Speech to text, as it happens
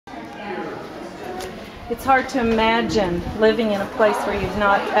It's hard to imagine living in a place where you've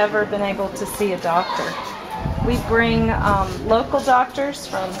not ever been able to see a doctor. We bring local doctors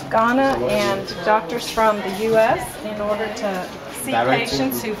from Ghana and doctors from the US in order to see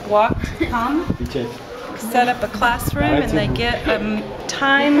patients who've come, set up a classroom, and they get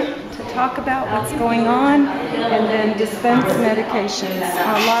time to talk about what's going on and then dispense medications.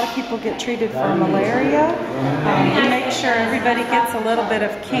 A lot of people get treated for malaria. We make sure everybody gets a little bit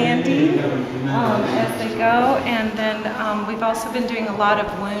of candy as they go, and then we've also been doing a lot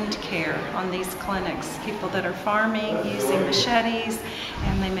of wound care on these clinics. People that are farming using machetes,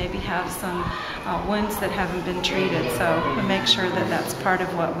 and they maybe have some wounds that haven't been treated, so we make sure that that's part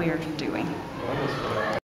of what we are doing.